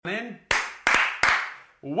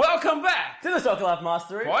Welcome back to the Soccer Life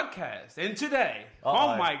Mastery podcast. And today,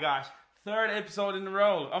 oh my gosh, third episode in a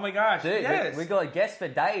row. Oh my gosh, dude, yes. we got guests for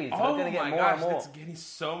days. Oh We're going to get my more gosh, and more. it's getting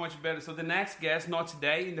so much better. So the next guest, not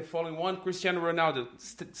today, in the following one, Cristiano Ronaldo.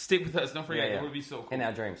 Stick with us. Don't forget, it would be so cool. In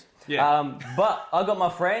our dreams. Yeah. But I got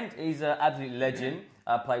my friend. He's an absolute legend.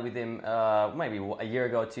 I played with him maybe a year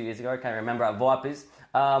ago or 2 years ago. I can't remember, at Vipers.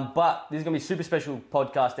 But this is going to be a super special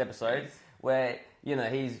podcast episode where, you know,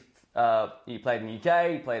 he played in the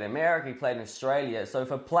UK, he played in America, he played in Australia. So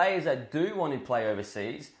for players that do want to play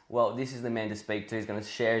overseas, well, this is the man to speak to. He's going to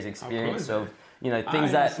share his experience of you know,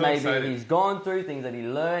 things that so maybe excited. he's gone through, things that he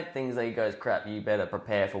learned, things that he goes, crap, you better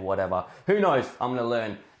prepare for whatever. Who knows? I'm going to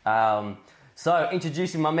learn. So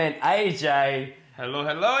introducing my man, AJ. Hello,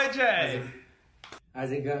 AJ.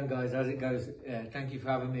 How's it going, guys? How's it goes? Thank you for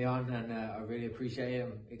having me on, and I really appreciate it.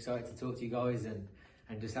 I'm excited to talk to you guys and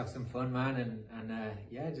just have some fun, man,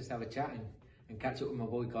 and just have a chat and catch up with my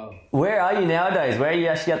boy Carl. Where are you nowadays? Where are you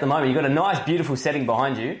actually at the moment? You've got a nice, beautiful setting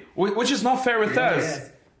behind you. Which is not fair with us.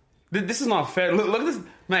 Yeah. This is not fair. Look at this,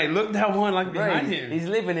 mate. Look at that one behind him. He's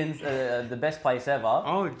living in the best place ever.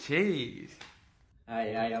 Oh, jeez.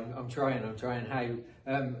 Hey, I'm trying. Hey,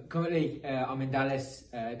 currently I'm in Dallas,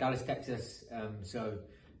 Texas.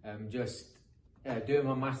 Just doing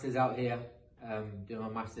my masters out here. Doing my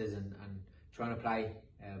masters and trying to play.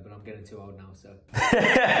 But I'm getting too old now, so.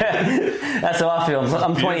 That's how I feel.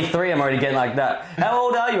 I'm 23. I'm already getting like that. How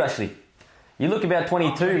old are you actually? You look about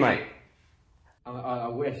 22, mate. I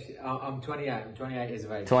wish. I'm 28. I'm 28 years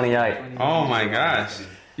of age. 28. Oh my gosh.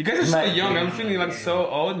 You guys are so young. I'm feeling like so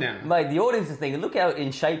old now. Mate, the audience is thinking, look how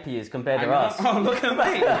in shape he is compared to us. Oh, look at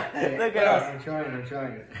me. Look at us. I'm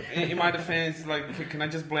trying. In my defense, like, can I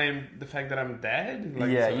just blame the fact that I'm dead?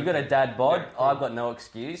 Like, Yeah, so- you got a dad bod. Yeah, cool. I've got no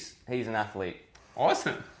excuse. He's an athlete.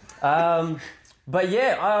 Awesome. But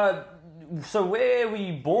yeah, so where were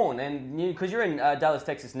you born? And because you're in Dallas,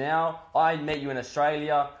 Texas now, I met you in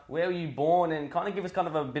Australia. Where were you born? And kind of give us kind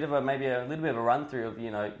of a bit of a little bit of a run through of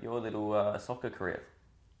your little soccer career.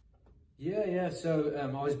 Yeah. So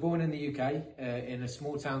I was born in the UK in a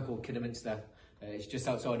small town called Kidderminster. It's just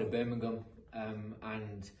outside of Birmingham,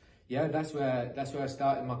 and yeah, that's where I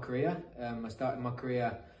started my career. I started my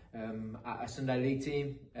career at a Sunday League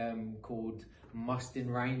team called Mustin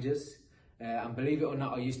Rangers. And believe it or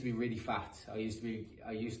not, I used to be really fat. I used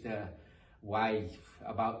to weigh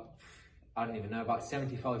about, I don't even know, about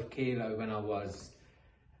 75 kilo when I was,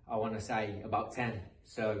 I want to say about 10.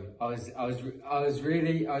 So I was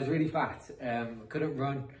really fat. Couldn't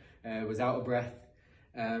run. Was out of breath.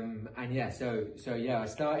 I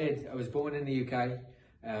was born in the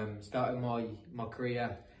UK. Started my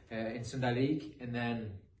career in Sunday League, and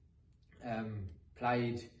then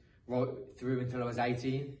played right through until I was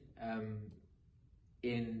 18.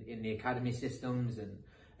 In the academy systems,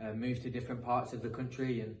 and moved to different parts of the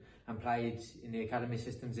country and played in the academy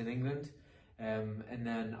systems in England, and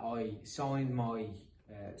then I signed my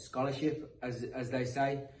scholarship, as they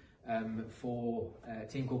say, for a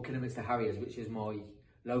team called Kidderminster Harriers, which is my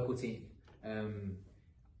local team.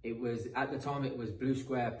 It was at the time it was Blue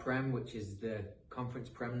Square Prem, which is the Conference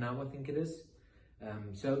Prem now, I think it is.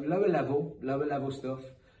 So lower level stuff.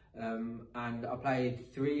 And I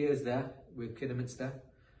played 3 years there with Kidderminster.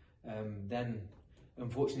 Then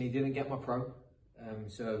unfortunately didn't get my pro.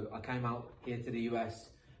 So I came out here to the US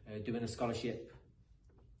doing a scholarship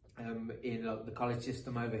in the college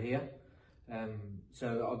system over here.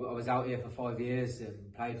 So I was out here for 5 years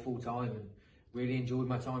and played full time and really enjoyed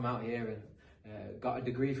my time out here and got a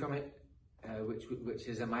degree from it, which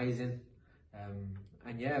is amazing.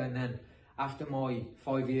 And then after my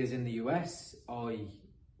 5 years in the US, I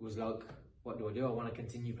was like, what do? I want to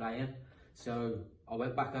continue playing. So I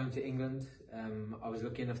went back home to England. I was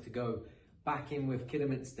lucky enough to go back in with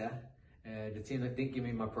Kidderminster, the team that didn't give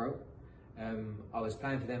me my pro. I was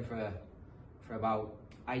playing for them for about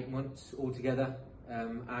 8 months altogether.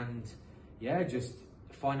 And yeah, just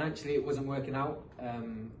financially it wasn't working out,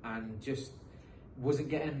 and just wasn't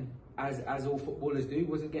getting, as all footballers do,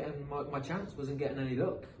 wasn't getting my chance, wasn't getting any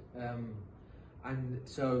luck. And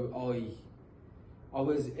so I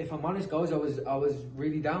was, if I'm honest, guys, I was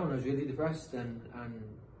really down. I was really depressed, and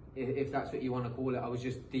if that's what you want to call it, I was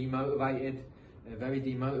just demotivated, very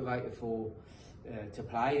demotivated to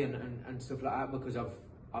play and stuff like that, because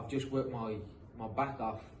I've just worked my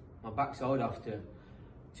backside off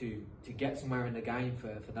to get somewhere in the game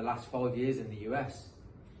for the last 5 years in the US,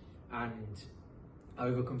 and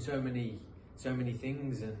overcome so many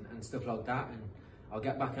things and stuff like that. And I'll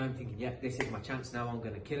get back home thinking, yeah, this is my chance now. I'm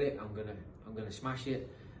going to kill it. I'm going to smash it.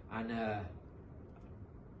 And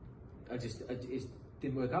it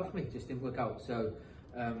didn't work out for me. It just didn't work out. So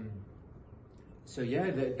So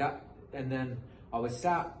yeah, that and then I was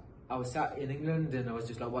sat in England, and I was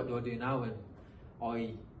just like, what do I do now? And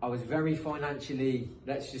I was very financially,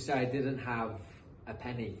 let's just say, I didn't have a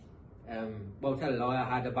penny. Well, tell a lie, I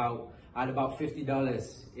had about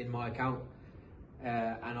 $50 in my account,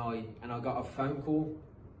 and I got a phone call.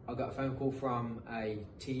 I got a phone call from a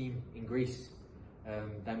team in Greece.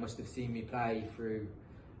 They must have seen me play through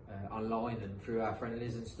online and through our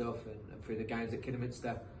friendlies and stuff, and through the games at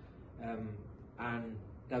Kidderminster. And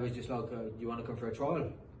they was just like, you want to come for a trial?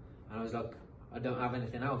 And I was like, I don't have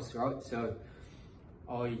anything else, right? So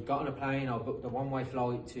I got on a plane, I booked a one-way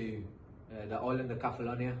flight to the island of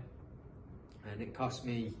Kefalonia, and it cost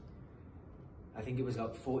me, I think it was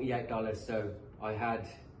like $48. So I had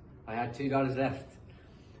 $2 left.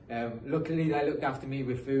 Luckily, they looked after me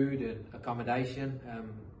with food and accommodation,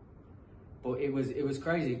 but it was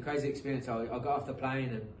crazy experience. I got off the plane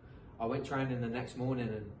and I went training the next morning,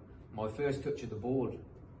 and my first touch of the ball,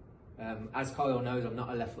 as Kyle knows, I'm not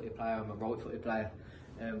a left-footed player, I'm a right-footed player.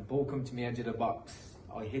 Ball come to me edge of the box,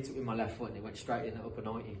 I hit it with my left foot and it went straight in the upper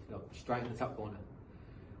 90, like straight in the top corner.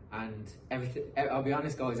 And everything, I'll be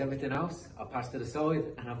honest guys, everything else, I passed to the side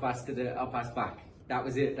and I passed back. That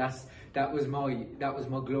was it. That was my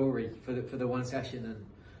glory for the one session.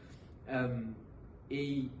 And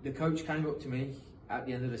the coach came up to me at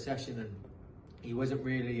the end of the session, and he wasn't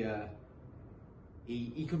really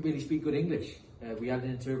he couldn't really speak good English. We had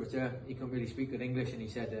an interpreter. He couldn't really speak good English, and he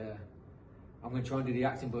said, "I'm going to try and do the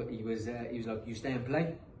accent," but he was like, "You stay and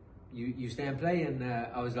play. You stay and play." And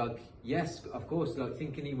I was like, "Yes, of course." Like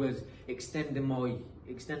thinking he was extending my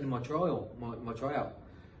trial, my tryout,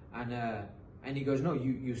 and he goes, "No,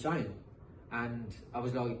 you sign." And I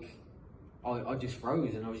was like, I just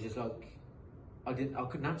froze, and I was just like, I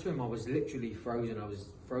couldn't answer him. I was literally frozen. I was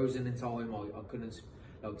frozen in time. I couldn't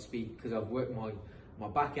like speak because I've worked my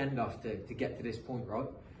back end off to get to this point, right?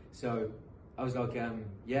 So I was like,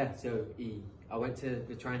 yeah. So I went to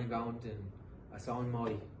the training ground and I signed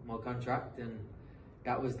my contract, and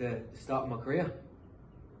that was the start of my career.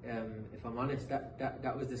 If I'm honest,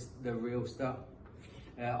 that was the real start.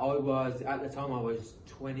 At the time I was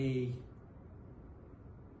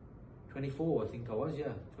 24, I think I was,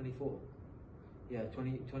 24. Yeah,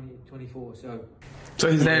 24. So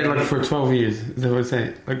he's there like for 12 years. Is that what I'm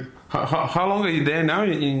saying? Like, how long are you there now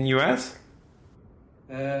in US?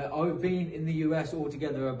 I've been in the US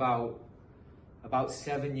altogether about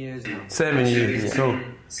 7 years now. 7 years. So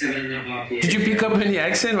 7.5 years. Did you pick up any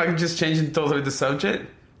accent, like just changing totally the subject?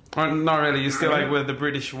 Or not really? You're still like with the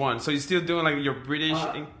British one. So you're still doing like your British.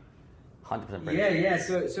 100% British. Yeah.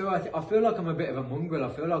 So I feel like I'm a bit of a mongrel. I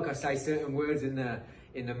feel like I say certain words in the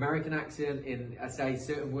American accent, I say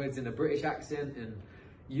certain words in the British accent, and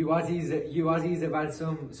you Aussies have had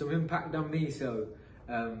some impact on me. So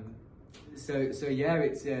yeah,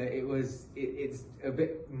 it's a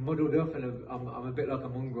bit muddled up, and I'm a bit like a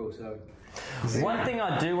mongrel. So one thing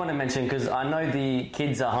I do want to mention, because I know the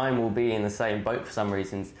kids at home will be in the same boat for some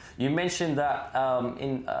reasons. You mentioned that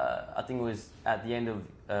I think it was at the end of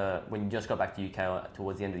when you just got back to UK, or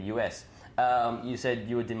towards the end of the US. You said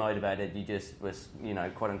you were demotivated. You just was,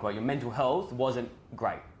 quote unquote, your mental health wasn't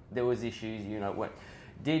great. There was issues,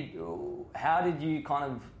 how did you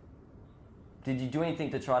did you do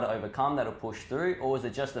anything to try to overcome that or push through, or was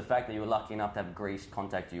it just the fact that you were lucky enough to have Greece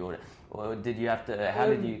contact you, or did you have to? How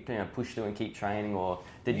did you push through and keep training, or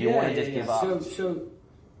did you want to just give up?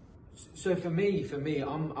 So for me,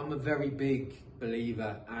 I'm a very big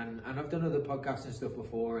believer, and I've done other podcasts and stuff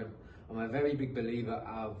before, and I'm a very big believer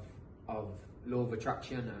of law of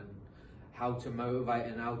attraction and how to motivate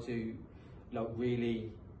and how to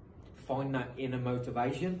really find that inner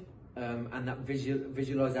motivation and that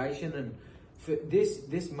visualization. And for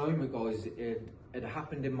this moment, guys, it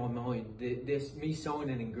happened in my mind. Me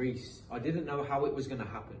signing in Greece, I didn't know how it was going to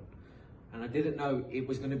happen, and I didn't know it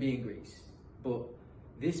was going to be in Greece. But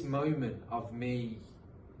this moment of me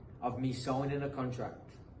signing a contract,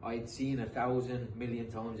 I had seen 1,000 million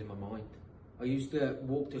times in my mind. I used to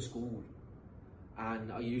walk to school,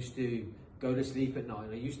 and I used to go to sleep at night,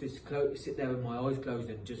 and I used to sit there with my eyes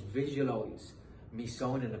closed and just visualize me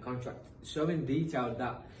signing a contract so in detail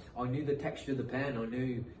that I knew the texture of the pen, I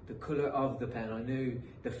knew the color of the pen, I knew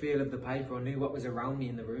the feel of the paper, I knew what was around me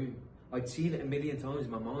in the room. I'd seen it 1,000,000 times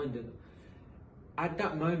in my mind, and at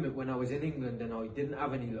that moment when I was in England and I didn't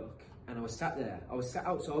have any luck, and I was sat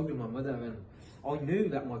outside with my mother, and I knew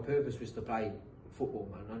that my purpose was to play football,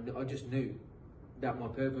 man. I just knew that my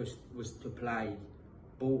purpose was to play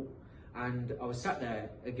ball, and I was sat there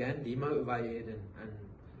again demotivated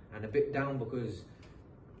and a bit down, because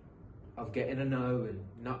getting a no and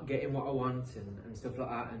not getting what I want and stuff like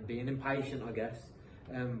that, and being impatient, I guess.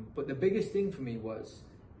 But the biggest thing for me was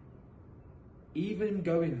even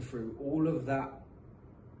going through all of that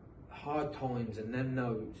hard times and them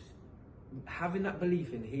no's, having that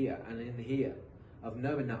belief in here and in here of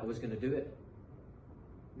knowing that I was going to do it,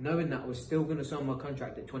 knowing that I was still going to sign my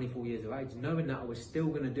contract at 24 years of age, knowing that I was still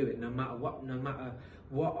going to do it no matter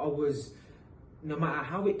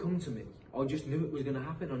how it come to me. I just knew it was going to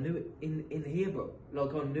happen. I knew it in here, bro.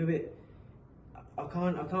 Like, I knew it. I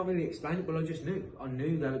can't really explain it, but I just knew. I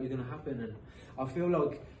knew that it was going to happen. And I feel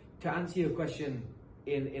like, to answer your question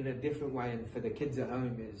in a different way, and for the kids at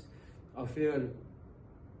home, is I feel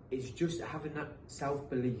it's just having that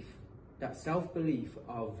self-belief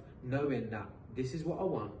of knowing that this is what I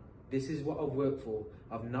want, this is what I've worked for,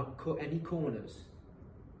 I've not cut any corners,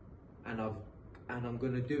 and I'm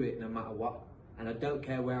going to do it no matter what, and I don't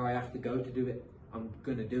care where I have to go to do it, I'm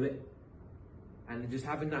going to do it. And just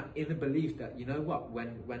having that inner belief that, you know what,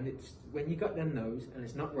 when you got them no's and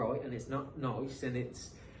it's not right and it's not nice, and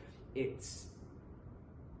it's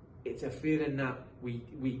a feeling that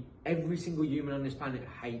we every single human on this planet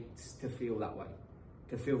hates to feel that way,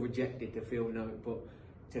 to feel rejected, to feel no, but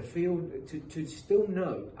to feel to still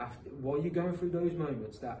know after, while you're going through those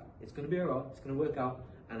moments, that it's going to be alright, it's going to work out,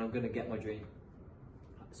 and I'm going to get my dream.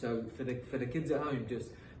 So for the kids at home, just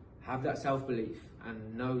have that self-belief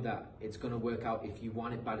and know that it's going to work out if you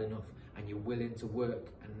want it bad enough and you're willing to work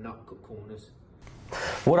and not cut corners.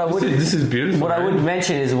 This is beautiful. What I would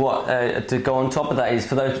mention is to go on top of that is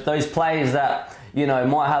for those players that, you know,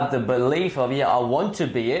 might have the belief of, I want to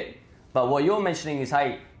be it, but what you're mentioning is,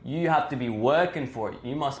 hey, you have to be working for it.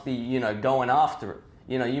 You must be, you know, going after it.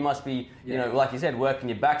 You know, you must be, you know, like you said, working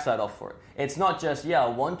your backside off for it. It's not just, I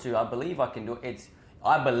want to, I believe I can do it. It's,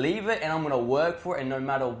 I believe it and I'm going to work for it, and no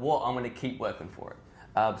matter what, I'm going to keep working for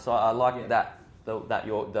it. So I like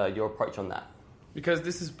your approach on that. Because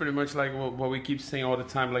this is pretty much like what we keep saying all the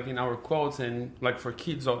time, like in our quotes, and like for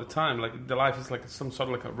kids all the time, like the life is like some sort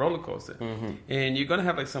of like a roller coaster. Mm-hmm. And you're going to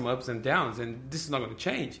have like some ups and downs, and this is not going to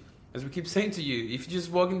change. As we keep saying to you, if you're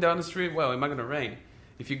just walking down the street, well, am I going to rain?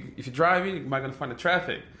 If you're driving, am I going to find the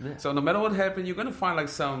traffic? Yeah. So no matter what happens, you're going to find like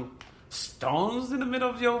some stones in the middle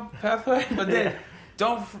of your pathway, but then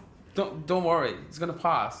don't worry, it's going to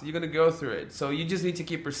pass. You're going to go through it. So you just need to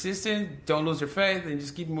keep persistent, don't lose your faith, and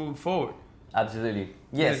just keep moving forward. Absolutely.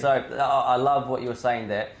 Yeah, so I love what you're saying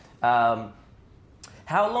there. How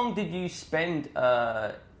long did you spend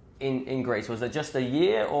in Greece? Was it just a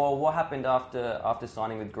year, or what happened after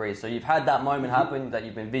signing with Greece? So you've had that moment happen that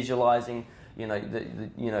you've been visualizing, you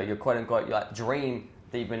know, your quote unquote like dream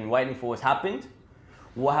that you've been waiting for has happened.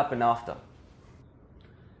 What happened after?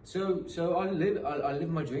 So I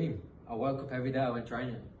lived my dream. I woke up every day, I went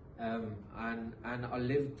training, and I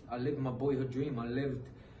lived my boyhood dream. I lived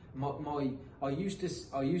I used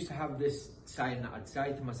to have this saying that I'd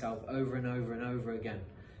say to myself over and over and over again.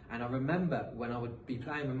 And I remember when I would be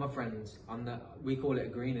playing with my friends we call it a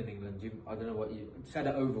green in England. I don't know what you said,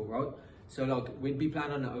 an oval, right? So like we'd be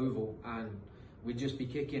playing on the oval and we'd just be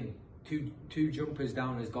kicking two jumpers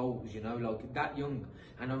down as goals, you know, like that young.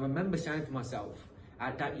 And I remember saying to myself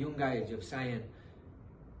at that young age of saying,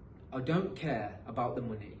 I don't care about the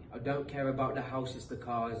money. I don't care about the houses, the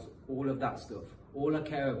cars, all of that stuff. All I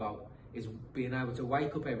care about is being able to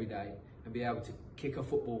wake up every day and be able to kick a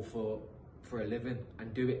football for a living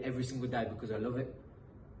and do it every single day because I love it.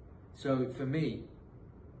 So for me,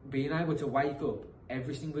 being able to wake up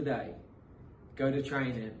every single day, go to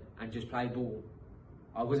training and just play ball,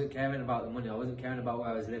 I wasn't caring about the money, I wasn't caring about where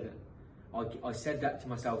I was living. I said that to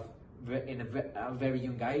myself in a very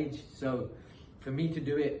young age. So for me to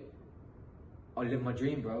do it, I lived my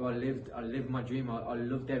dream, bro. I lived my dream. I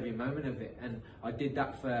loved every moment of it, and I did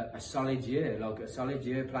that for a solid year,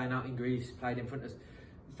 playing out in Greece, played in front of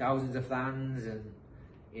thousands of fans and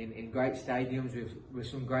in great stadiums with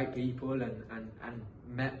some great people, and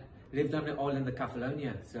lived on the island of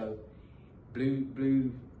Kefalonia. So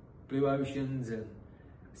blue oceans and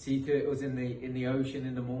sea turtles in the ocean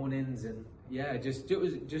in the mornings, and yeah, it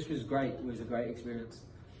was great. It was a great experience.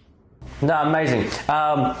 No, amazing. Do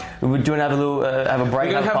you want to have a break?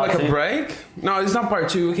 We're going to have like a break? No, it's not part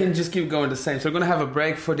two. We can just keep going the same. So we're going to have a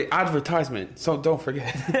break for the advertisement. So don't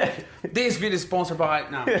forget. This video is sponsored by...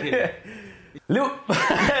 No, I'm kidding. Little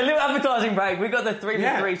advertising break. We got the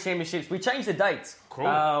 3v3 championships. We changed the dates.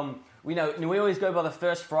 Cool. We always go by the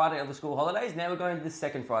first Friday of the school holidays. Now we're going to the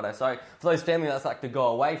second Friday. So for those families that's like to go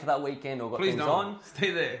away for that weekend or got things on, stay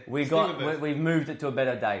there. We've moved it to a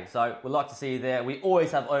better day. So we'd like to see you there. We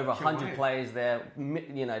always have over 100 players there.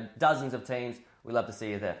 You know, dozens of teams. we'd love to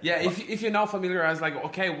see you there. Yeah, if you're not familiarized, like,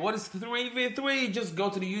 okay, what is 3v3? Just go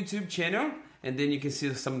to the YouTube channel, and then you can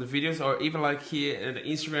see some of the videos, or even like here at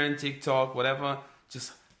Instagram, TikTok, whatever.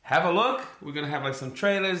 Just have a look. We're gonna have like some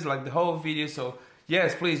trailers, like the whole video. So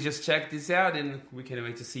yes, please just check this out, and we can't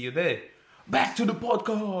wait to see you there. Back to the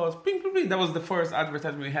podcast. Bing, bing, bing. That was the first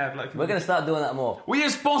advertisement we had. Like, we're gonna start doing that more. We are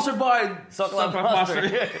sponsored by Soccer Life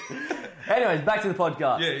Master. Anyways, back to the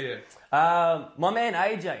podcast. Yeah. My man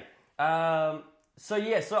AJ.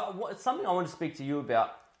 Something I want to speak to you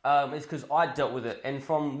about is because I dealt with it, and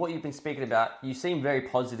from what you've been speaking about, you seem very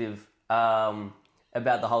positive about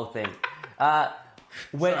the whole thing.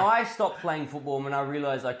 When I stopped playing football, when I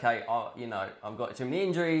realised, okay, I've got too many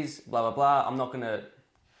injuries, blah blah blah, I'm not going to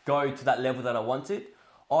go to that level that I wanted.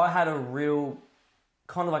 I had a real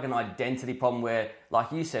kind of like an identity problem where,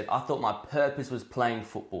 like you said, I thought my purpose was playing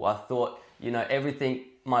football. I thought, everything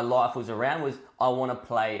my life was around was I want to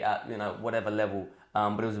play at, whatever level,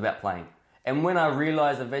 but it was about playing. And when I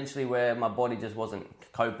realised eventually where my body just wasn't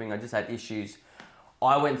coping, I just had issues,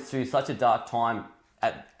 I went through such a dark time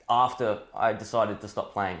after I decided to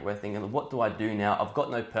stop playing. We're thinking, what do I do now? I've got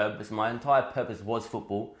no purpose. My entire purpose was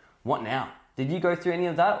football. What now? Did you go through any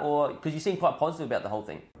of that, or because you seem quite positive about the whole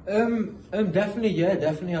thing? Definitely.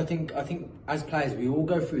 I think as players we all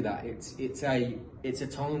go through that. It's a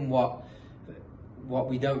time what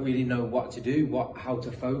we don't really know what to do, how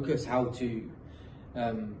to focus, how to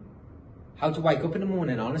wake up in the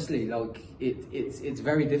morning. Honestly, like it's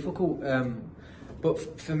very difficult.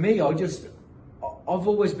 But for me, I've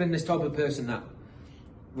always been this type of person that,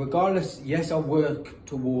 regardless, yes, I work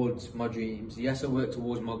towards my dreams. Yes, I work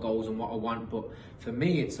towards my goals and what I want. But for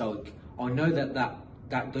me, it's like, I know that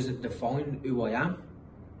doesn't define who I am.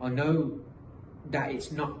 I know that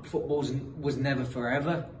it's not, football was never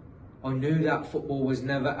forever. I knew that football was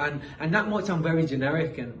never, and that might sound very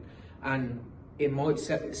generic, and it might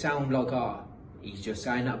sound like, he's just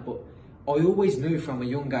saying that. But I always knew from a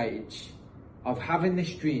young age of having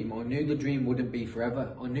this dream. I knew the dream wouldn't be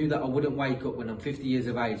forever. I knew that I wouldn't wake up when I'm 50 years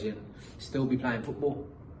of age and still be playing football.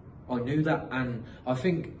 I knew that, and I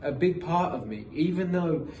think a big part of me, even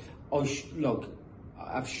though I've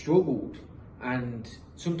struggled and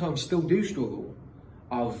sometimes still do struggle,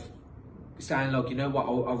 of saying, like, you know what,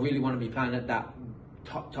 I really want to be playing at that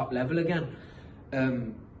top level again.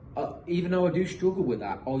 Even though I do struggle with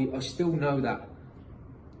that, I still know that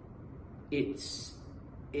it's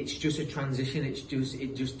just a transition.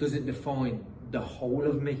 It just doesn't define the whole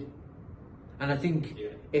of me. And I think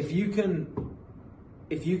if you can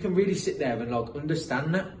really sit there and like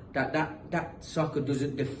understand that soccer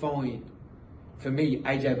doesn't define, for me,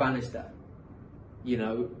 AJ Bannister,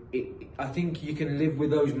 I think you can live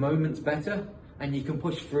with those moments better, and you can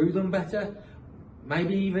push through them better.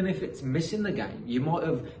 Maybe even if it's missing the game, you might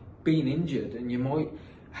have been injured, and you might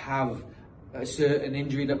have a certain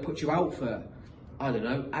injury that puts you out for, I don't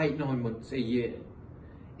know, 8-9 months, a year.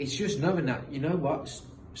 It's just knowing that, you know what,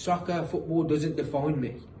 soccer, football doesn't define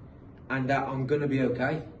me, and that I'm going to be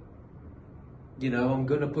okay. I'm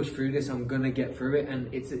going to push through this, I'm going to get through it,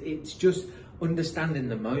 and it's just understanding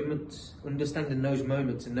the moments, understanding those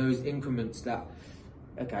moments and those increments that,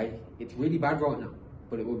 okay, it's really bad right now,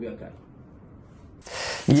 but it will be okay.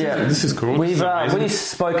 Yeah, this is cool. We've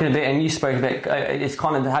spoken a bit, and you spoke a bit, it's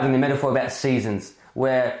kind of having the metaphor about seasons,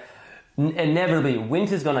 where inevitably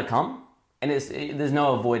winter's going to come, and there's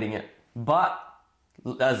no avoiding it. But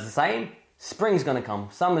as the same, spring's going to come,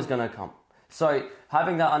 summer's going to come. So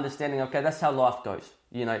having that understanding, okay, that's how life goes.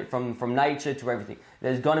 From nature to everything.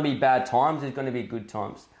 There's going to be bad times. There's going to be good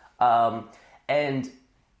times. And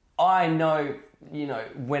I know,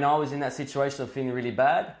 when I was in that situation of feeling really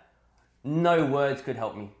bad, no words could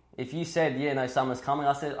help me. If you said, summer's coming,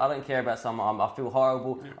 I said, I don't care about summer. I feel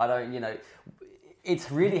horrible. I don't,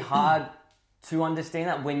 it's really hard to understand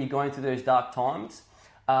that when you're going through those dark times.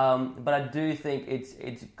 But I do think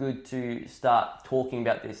it's good to start talking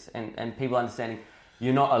about this and people understanding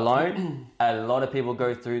you're not alone. A lot of people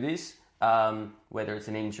go through this, whether it's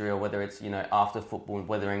an injury or whether it's, after football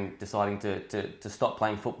and deciding to stop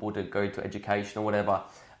playing football to go to education or whatever.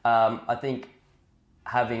 I think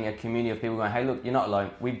having a community of people going, hey, look, you're not alone.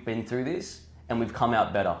 We've been through this and we've come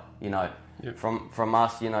out better, from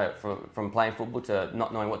us, from playing football to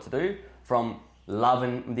not knowing what to do, from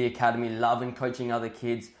loving the academy, loving coaching other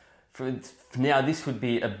kids. For now, this would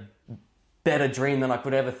be a better dream than I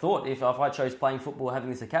could ever thought. If I chose playing football, having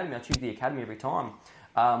this academy, I choose the academy every time.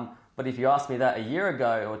 But if you asked me that a year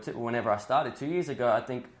ago or whenever I started 2 years ago, I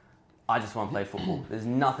think I just want to play football. There's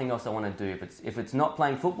nothing else I want to do. If it's not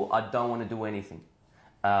playing football, I don't want to do anything,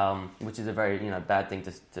 which is a very bad thing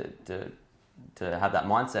to have that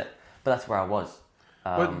mindset. But that's where I was.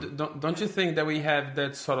 But don't you think that we have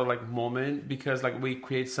that sort of like moment because like we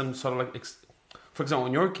create some sort of like, for example,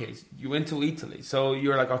 in your case, you went to Italy, so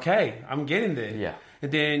you're like, okay, I'm getting there. Yeah.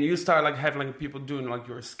 And then you start like having like people doing like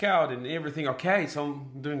your scout and everything. Okay, so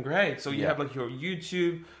I'm doing great. So you have like your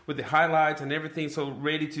YouTube with the highlights and everything, so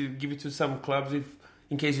ready to give it to some clubs if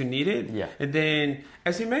in case you need it. Yeah. And then,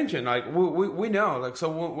 as you mentioned, like we know, like so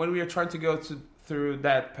when we are trying to go through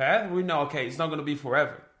that path, we know okay, it's not going to be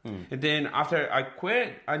forever. And then after I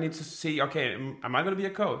quit, I need to see okay, am I going to be a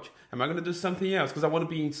coach? Am I going to do something else? Because I want to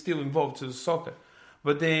be still involved to soccer.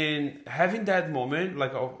 But then having that moment,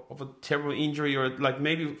 like of a terrible injury, or like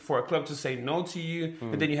maybe for a club to say no to you,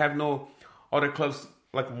 and then you have no other clubs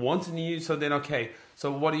like wanting you. So then, okay,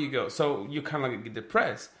 so what do you go? So you kind of like get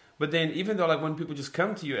depressed. But then even though like when people just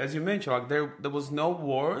come to you, as you mentioned, like there was no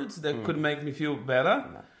words that could make me feel better.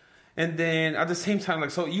 No. And then at the same time,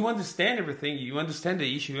 like, so you understand everything, you understand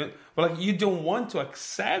the issue, but like you don't want to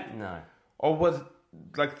accept or what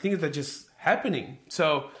like things that just happening.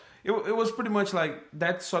 So it was pretty much like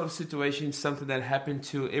that sort of situation, something that happened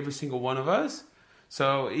to every single one of us.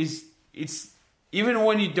 So it's even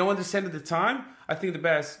when you don't understand at the time, I think the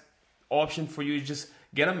best option for you is just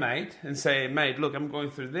get a mate and say, mate, look, I'm going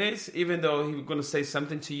through this, even though he's going to say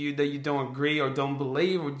something to you that you don't agree or don't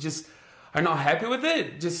believe or just are not happy with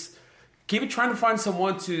it. Just keep trying to find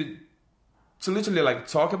someone to literally like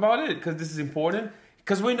talk about it, because this is important.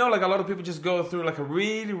 Because we know like a lot of people just go through like a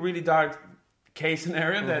really, really dark case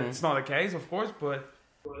scenario that's not the case, of course, but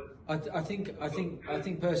I think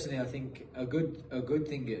personally, I think a good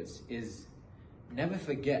thing is never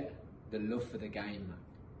forget the love for the game, man.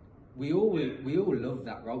 We all love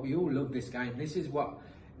that, right? We all love this game.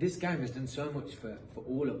 This game has done so much for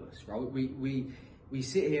all of us, right? We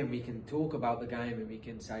sit here and we can talk about the game and we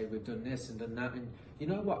can say we've done this and done that, and you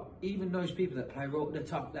know what? Even those people that play right at the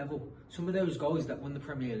top level, some of those guys that won the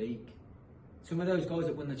Premier League, some of those guys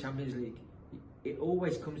that won the Champions League, it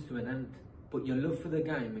always comes to an end. But your love for the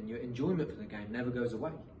game and your enjoyment for the game never goes away.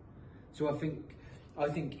 So I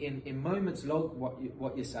think in moments like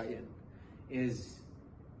what you're saying is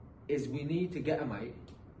we need to get a mate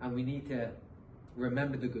and we need to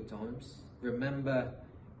remember the good times, remember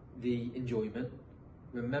the enjoyment,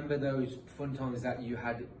 remember those fun times that you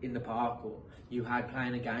had in the park or you had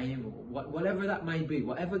playing a game or whatever that may be,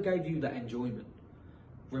 whatever gave you that enjoyment.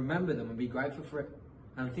 Remember them and be grateful for it.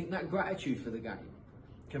 And I think that gratitude for the game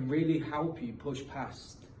can really help you push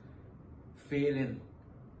past feeling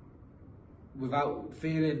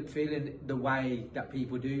the way that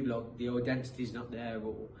people do, like the identity's not there,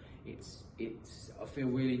 or it's I feel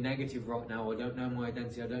really negative right now, I don't know my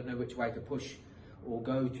identity, I don't know which way to push or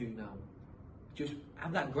go to now. Just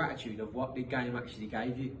have that gratitude of what the game actually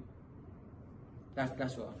gave you. That's what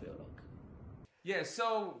I feel like. Yeah,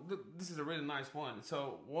 so this is a really nice one.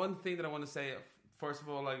 So one thing that I want to say, first of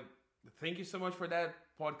all, like, thank you so much for that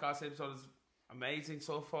podcast episode. It's amazing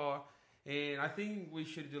so far. And I think we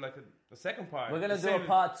should do like a second part. We're going to do a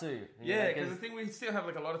part 2. Yeah, because I think we still have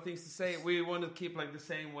like a lot of things to say. We want to keep like the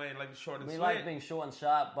same way, like short and sweet. We like being short and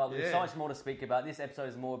sharp, but there's so much more to speak about. This episode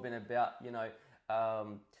has more been about,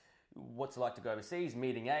 what's it like to go overseas,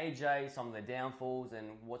 meeting AJ, some of the downfalls, and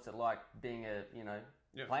what's it like being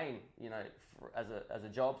playing, as a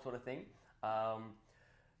job sort of thing.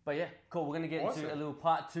 But yeah, cool. We're going to get into a little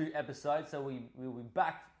part 2 episode, so we'll be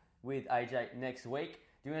back with AJ next week.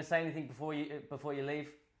 Do you want to say anything before you leave?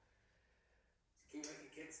 Keep working,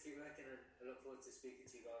 kids. Keep working, and I look forward to speaking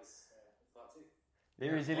to you guys in part 2. Be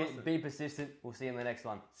resilient, be persistent. We'll see you in the next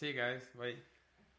one. See you guys. Bye.